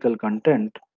helical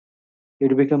content,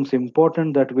 it becomes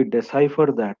important that we decipher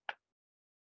that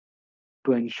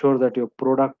to ensure that your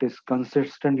product is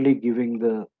consistently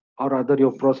giving or rather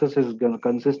your process is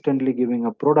consistently giving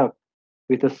a product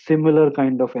with a similar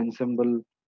kind of ensemble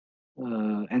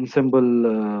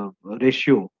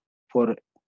ratio for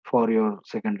your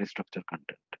secondary structure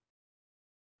content.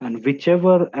 And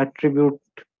whichever attribute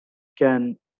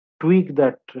can tweak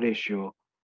that ratio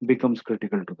becomes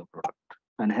critical to the product,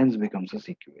 and hence becomes a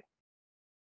CQA.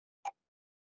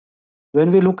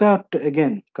 When we look at,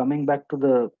 again, coming back to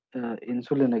the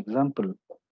insulin example,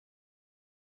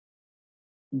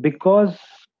 because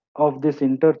of this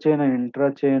interchain and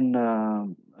intrachain,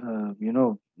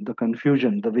 the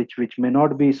confusion, which may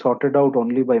not be sorted out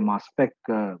only by mass spec,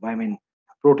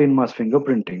 protein mass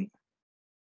fingerprinting,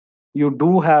 you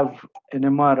do have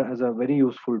NMR as a very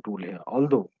useful tool here.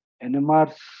 Although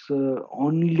NMR's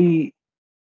only,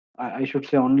 I should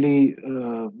say, only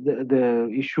the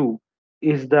issue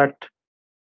is that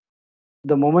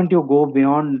the moment you go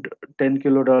beyond 10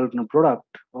 kilodalton product,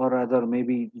 or rather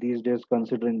maybe these days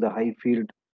considering the high field,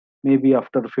 maybe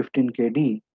after 15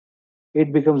 kd,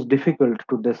 it becomes difficult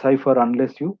to decipher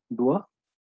unless you do a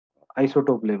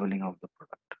isotope labeling of the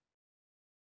product.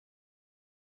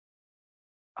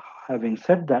 Having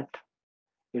said that,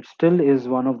 it still is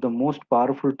one of the most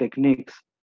powerful techniques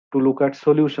to look at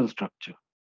solution structure,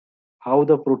 how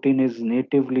the protein is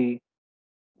natively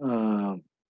uh,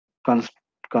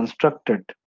 constructed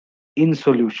in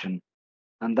solution,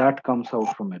 and that comes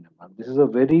out from NMR. This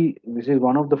is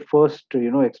one of the first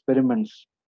experiments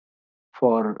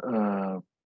for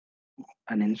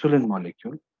an insulin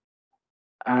molecule,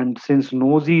 and since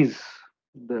noses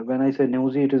When I say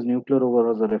nosy, it is nuclear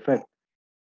over effect,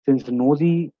 since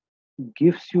nosy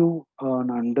gives you an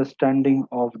understanding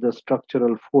of the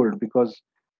structural fold, because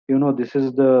this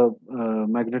is the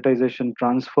magnetization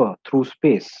transfer through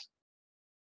space.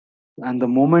 And the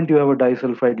moment you have a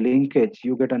disulfide linkage,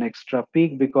 you get an extra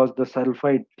peak because the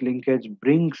sulfide linkage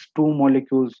brings two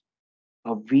molecules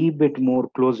a wee bit more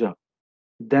closer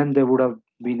than they would have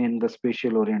been in the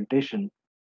spatial orientation.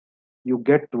 You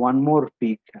get one more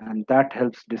peak, and that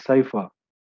helps decipher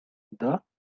the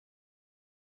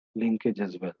linkage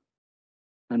as well.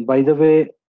 And by the way,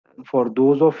 for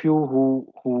those of you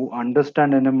who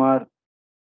understand NMR,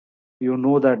 you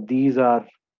know that these are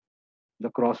the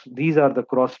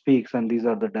cross peaks, and these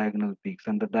are the diagonal peaks,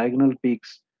 and the diagonal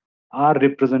peaks are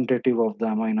representative of the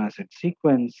amino acid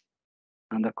sequence,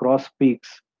 and the cross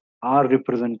peaks are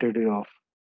representative of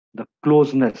the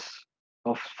closeness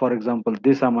of, for example,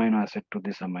 this amino acid to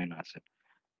this amino acid.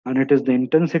 And it is the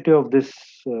intensity of this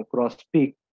cross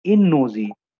peak in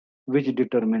nosy which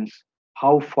determines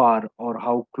how far or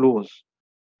how close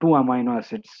two amino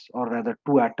acids, or rather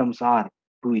two atoms, are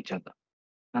to each other.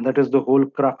 And that is the whole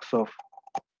crux of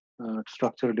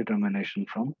structure determination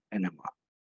from NMR.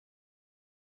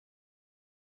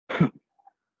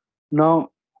 Now,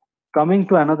 coming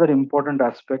to another important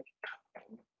aspect,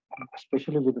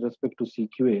 especially with respect to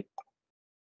CQA,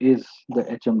 is the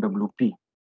HMWP,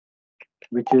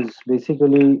 which is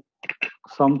basically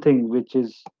something which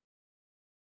is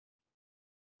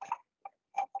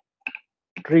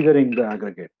triggering the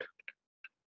aggregate.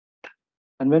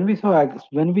 And when we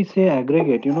say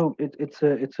aggregate,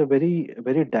 it's a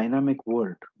very dynamic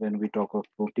word when we talk of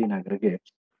protein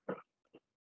aggregates,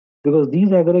 because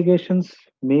these aggregations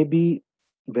may be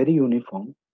very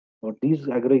uniform, or these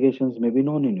aggregations may be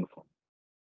non-uniform.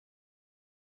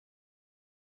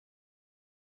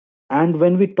 And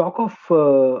when we talk of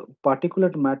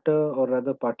particulate matter, or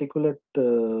rather particulate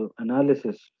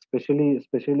analysis,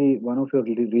 especially one of your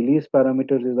release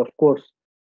parameters is, of course,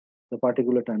 the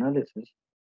particulate analysis.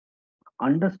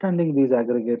 Understanding these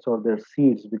aggregates or their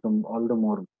seeds become all the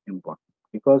more important,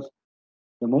 because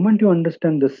the moment you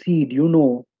understand the seed,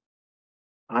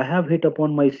 I have hit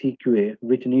upon my CQA,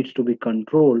 which needs to be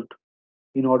controlled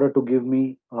in order to give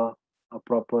me a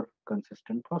proper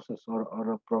consistent process, or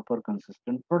a proper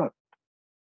consistent product,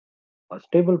 a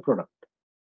stable product.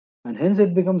 And hence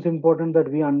it becomes important that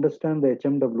we understand the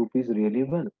HMWPs really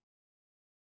well.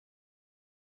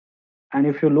 And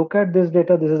if you look at this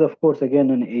data, this is of course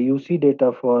again an AUC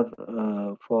data for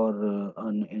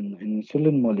an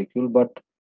insulin molecule, but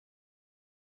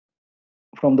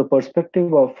from the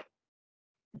perspective of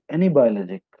any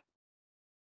biologic,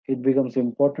 it becomes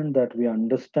important that we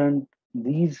understand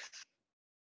these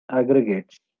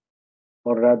aggregates,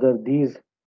 or rather these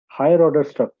higher order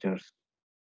structures,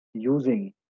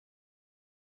 using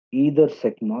either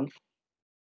secmols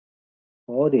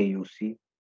or AUC.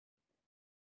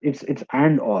 It's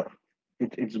and or.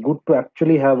 It's good to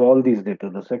actually have all these data,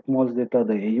 the secmols data,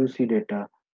 the AUC data,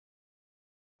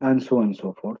 and so on and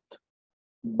so forth.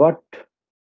 But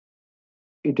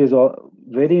it is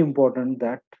very important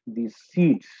that these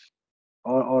seeds,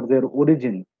 or their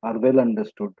origin, are well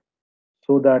understood,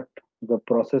 so that the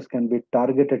process can be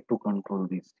targeted to control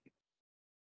these seeds.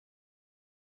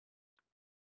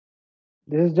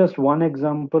 This is just one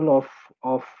example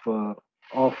of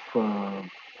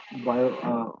bio,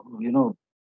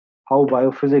 how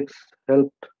biophysics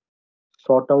helped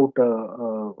sort out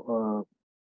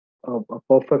a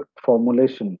perfect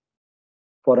formulation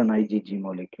for an IgG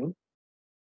molecule.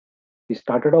 We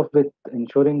started off with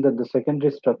ensuring that the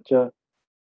secondary structure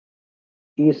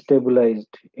is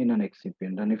stabilized in an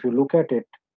excipient, and if you look at it,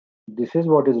 this is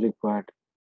what is required.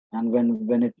 And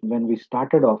when we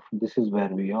started off, this is where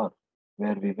we were.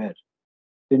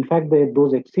 In fact,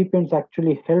 those excipients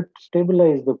actually helped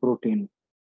stabilize the protein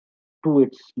to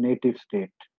its native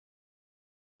state.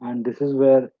 And this is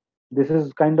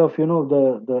kind of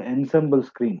the ensemble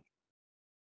screen.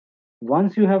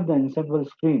 Once you have the ensemble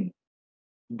screen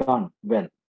done well,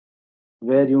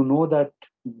 where you know that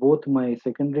both my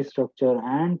secondary structure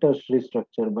and tertiary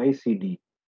structure by CD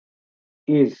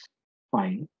is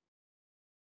fine,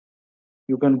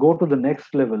 you can go to the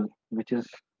next level, which is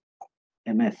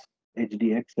MS,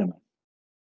 HDXMS,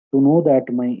 to know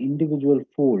that my individual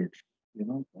folds,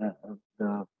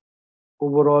 the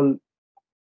overall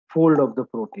fold of the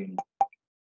protein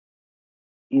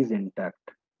is intact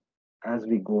as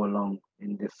we go along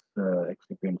in this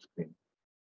excipient screen.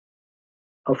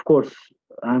 Of course,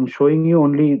 I'm showing you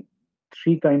only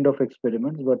three kind of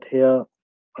experiments, but here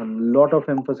a lot of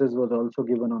emphasis was also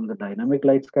given on the dynamic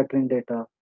light scattering data.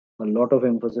 A lot of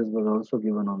emphasis was also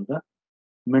given on the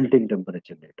melting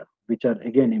temperature data, which are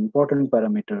again important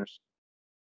parameters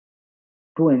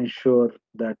to ensure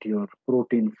that your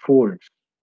protein folds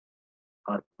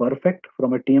are perfect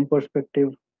from a TM perspective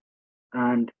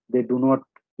and they do not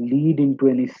lead into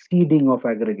any seeding of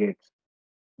aggregates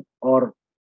or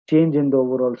change in the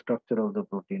overall structure of the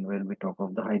protein when we talk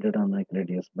of the hydrodynamic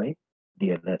radius by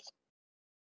DLS.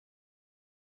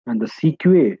 And the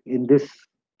CQA in this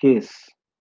case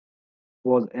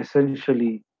was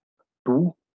essentially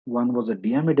two. One was a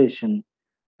deamidation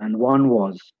and one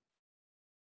was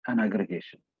an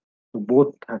aggregation. So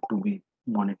both had to be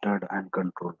monitored and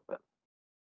controlled well.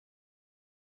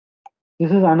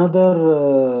 This is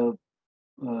another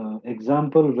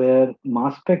example where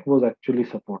mass spec was actually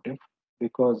supportive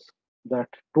because that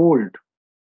told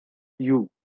you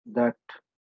that,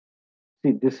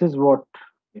 see, this is what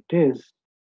it is.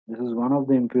 This is one of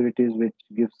the impurities which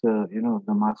gives the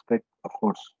mass spec, of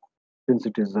course, since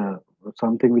it is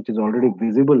something which is already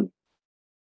visible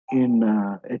in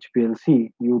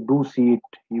HPLC, you do see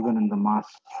it even in the mass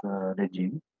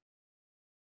regime.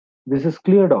 This is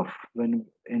cleared off when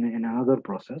in another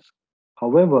process.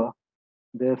 However,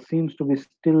 there seems to be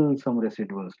still some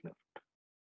residuals left.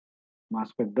 Mass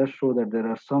spec does show that there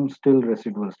are some still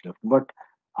residuals left, but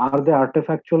are they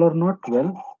artifactual or not?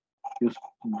 Well, you,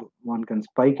 one can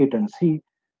spike it and see,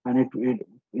 and it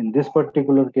in this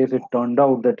particular case, it turned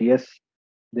out that yes,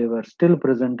 they were still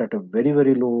present at a very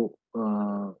very low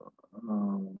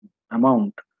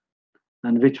amount,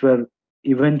 and which were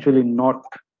eventually not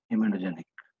immunogenic,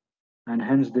 and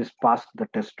hence this passed the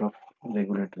test of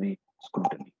regulatory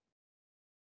scrutiny.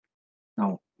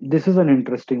 Now, this is an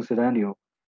interesting scenario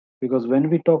because when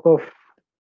we talk of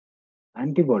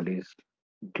antibodies,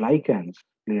 glycans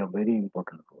play a very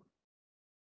important role.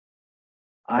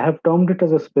 I have termed it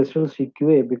as a special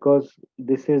CQA because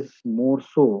this is more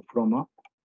so from a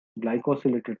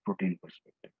glycosylated protein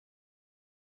perspective.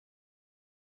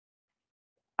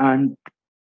 And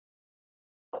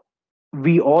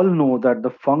we all know that the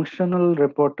functional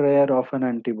repertoire of an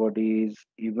antibody is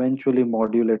eventually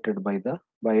modulated by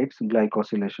its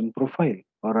glycosylation profile,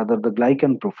 or rather the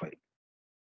glycan profile.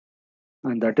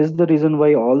 And that is the reason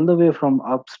why all the way from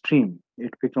upstream,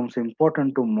 it becomes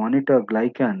important to monitor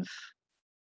glycans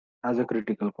as a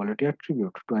critical quality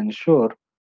attribute to ensure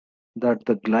that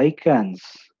the glycans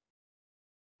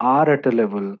are at a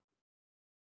level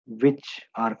which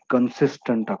are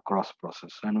consistent across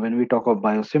process. And when we talk of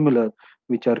biosimilar,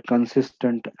 which are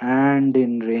consistent and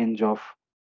in range of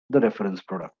the reference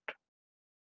product.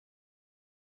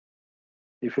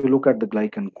 If you look at the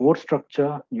glycan core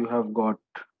structure, you have got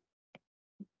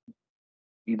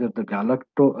either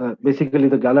the basically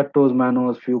the galactose,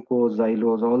 mannose, fucose,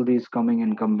 xylose, all these coming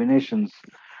in combinations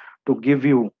to give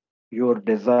you your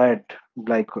desired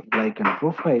glycan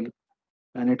profile.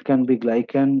 And it can be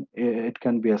glycan, it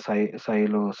can be a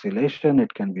sialosylation,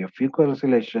 it can be a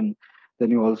fucosylation. Then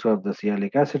you also have the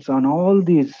sialic acids, and all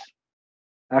these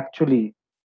actually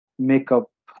make up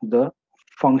the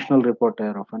functional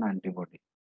repertoire of an antibody,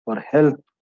 or help,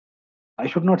 I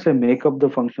should not say make up the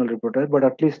functional repertoire, but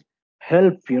at least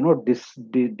help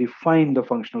define the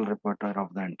functional repertoire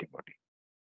of the antibody.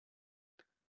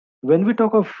 When we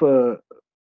talk of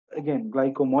again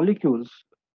glycomolecules,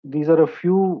 these are a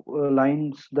few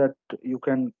lines that you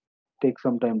can take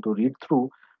some time to read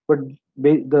through, but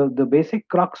the basic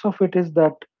crux of it is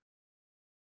that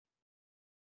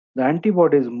the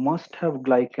antibodies must have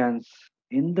glycans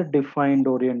in the defined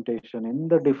orientation, in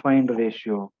the defined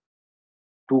ratio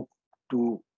to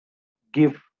to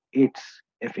give its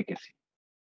efficacy.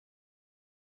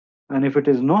 And if it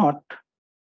is not,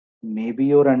 maybe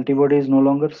your antibody is no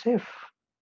longer safe.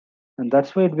 And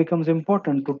that's why it becomes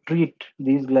important to treat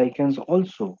these glycans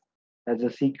also as a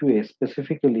CQA,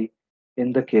 specifically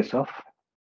in the case of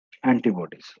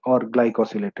antibodies or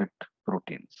glycosylated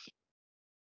proteins.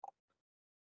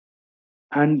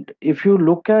 And if you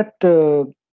look at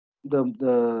the,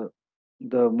 the,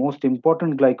 the most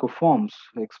important glycoforms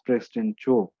expressed in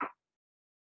CHOP,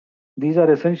 these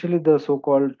are essentially the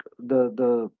so-called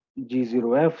the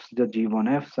G0Fs, the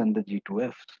G1Fs, and the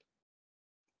G2Fs.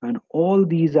 And all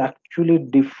these actually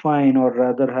define, or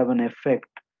rather have an effect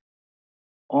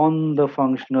on the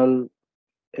functional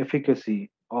efficacy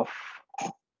of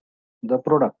the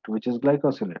product, which is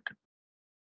glycosylated.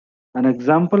 An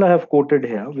example I have quoted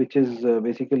here, which is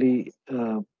basically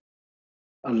a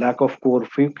lack of core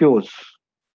fucose,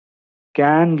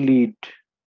 can lead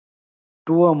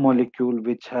to a molecule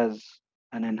which has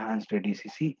an enhanced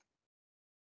ADCC.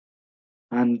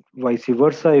 And vice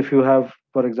versa, if you have,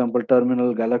 for example,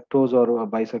 terminal galactose or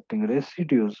bisecting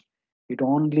residues, it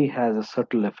only has a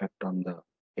subtle effect on the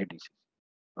ADCC.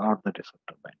 or the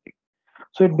receptor binding.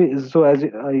 So as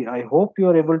I hope you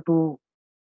are able to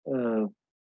uh,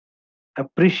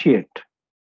 appreciate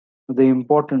the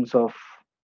importance of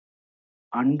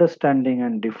understanding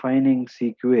and defining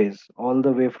CQAs all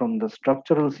the way from the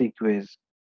structural CQAs,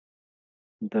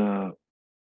 the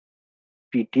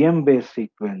PTM based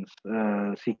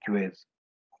CQAs,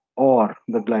 or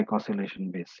the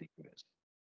glycosylation based CQAs.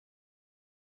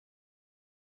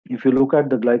 If you look at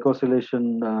the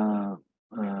glycosylation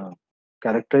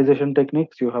characterization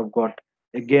techniques, you have got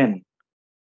again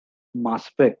mass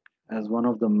spec as one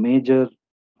of the major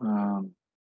um,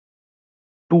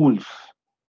 tools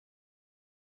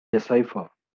decipher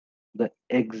the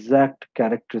exact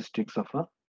characteristics of a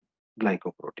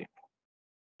glycoprotein.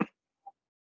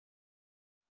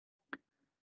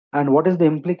 And what is the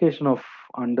implication of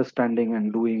understanding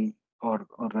and doing, or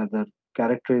rather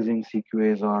characterizing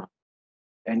CQAs or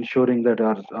ensuring that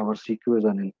our CQAs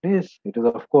are in place? It is,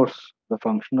 of course, the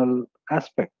functional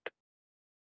aspect.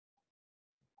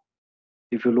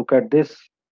 If you look at this,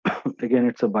 again,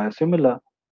 it's a biosimilar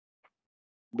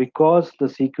because the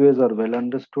CQAs are well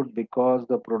understood, because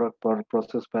the product or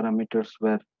process parameters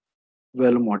were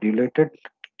well modulated,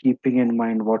 keeping in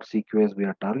mind what CQAs we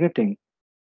are targeting,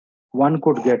 one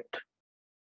could get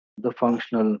the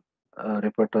functional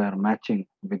repertoire matching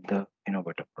with the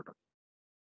innovative product.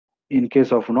 In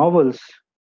case of novels,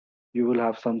 you will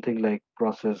have something like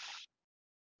process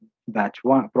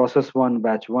one, process one,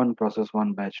 batch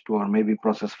two, or maybe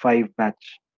process five,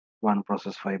 batch one,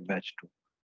 process five, batch two.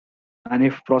 And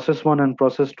if process one and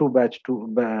process two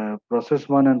process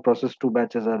one and process two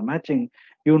batches are matching,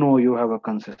 you know you have a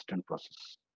consistent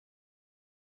process.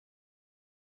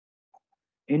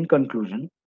 In conclusion,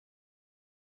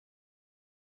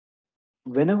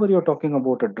 whenever you're talking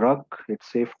about a drug,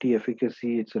 its safety,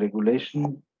 efficacy, its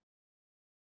regulation,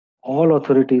 all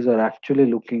authorities are actually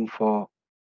looking for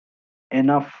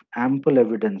enough ample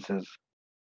evidences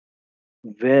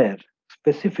where,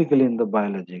 specifically in the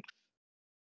biologics,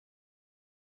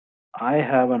 I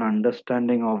have an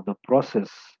understanding of the process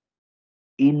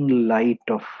in light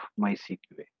of my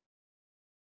CQA.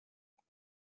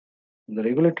 The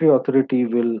regulatory authority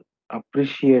will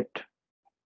appreciate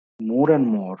more and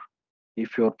more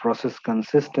if your process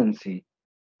consistency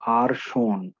are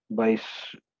shown by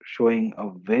showing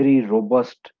a very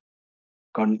robust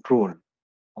control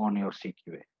on your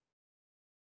CQA.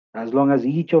 As long as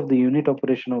each of the unit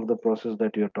operation of the process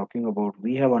that you're talking about,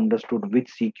 we have understood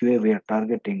which CQA we are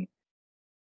targeting,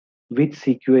 which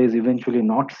CQA is eventually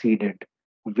not seeded,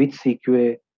 which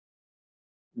CQA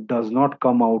does not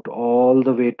come out all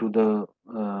the way to the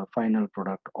final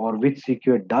product, or which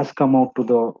CQA does come out to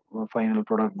the final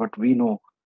product, but we know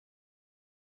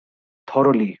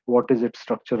thoroughly what is its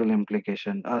structural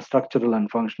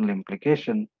and functional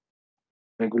implication,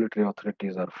 regulatory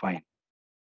authorities are fine.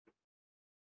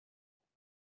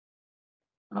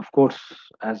 Of course,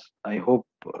 as I hope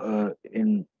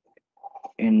in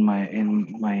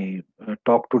my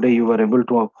talk today, you were able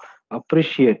to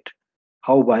appreciate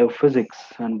how biophysics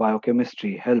and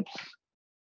biochemistry helps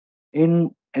in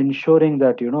ensuring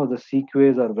that the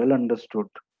CQAs are well understood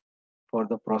for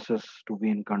the process to be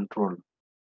in control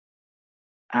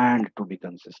and to be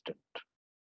consistent.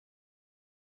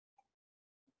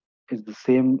 Is the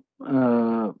same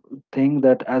thing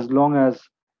that as long as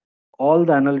all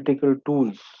the analytical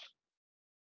tools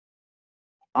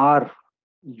are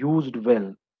used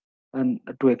well and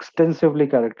to extensively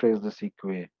characterize the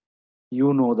CQA,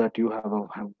 you know that you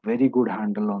have very good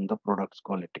handle on the product's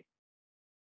quality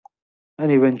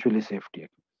and eventually safety.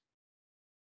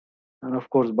 And of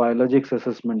course, biologics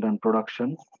assessment and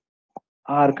production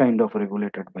are kind of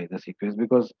regulated by the CQAs,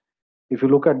 because if you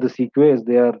look at the CQAs,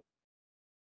 they are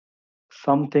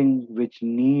something which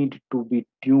need to be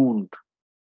tuned,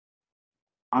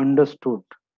 understood,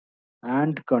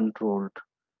 and controlled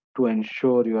to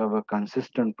ensure you have a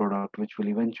consistent product which will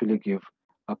eventually give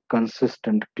a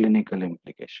consistent clinical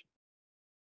implication.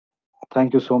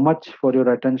 Thank you so much for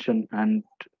your attention, and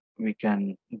we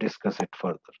can discuss it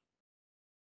further.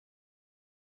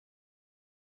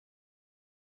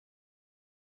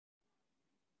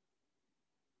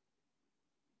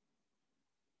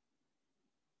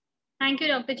 Thank you,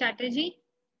 Dr. Chatterjee.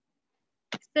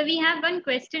 So we have one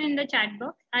question in the chat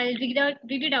box. I'll read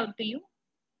it out to you.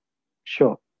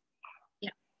 Sure.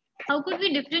 Yeah. How could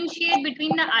we differentiate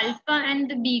between the alpha and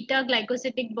the beta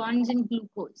glycosidic bonds in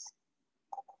glucose?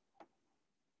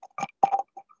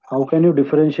 How can you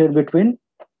differentiate between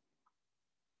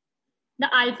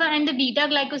the alpha and the beta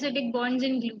glycosidic bonds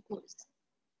in glucose?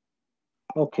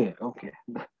 Okay.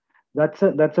 That's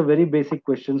a very basic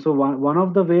question. So one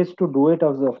of the ways to do it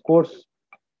is, of course,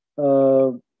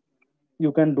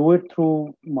 you can do it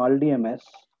through MALDMS,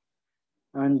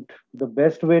 and the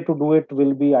best way to do it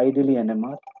will be ideally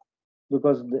NMR,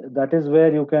 because that is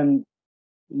where you can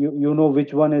you know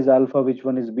which one is alpha, which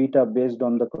one is beta, based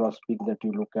on the cross peak that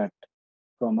you look at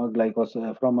from a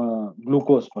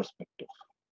glucose perspective.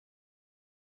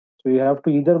 So you have to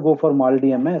either go for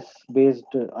MALDMS based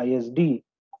ISD,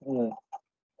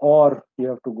 or you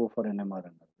have to go for NMR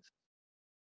analysis.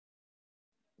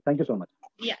 Thank you so much.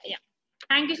 Yeah.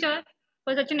 Thank you, sir,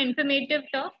 for such an informative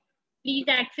talk. Please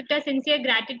accept our sincere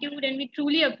gratitude, and we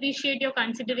truly appreciate your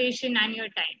consideration and your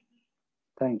time.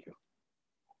 Thank you.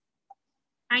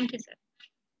 Thank you, sir.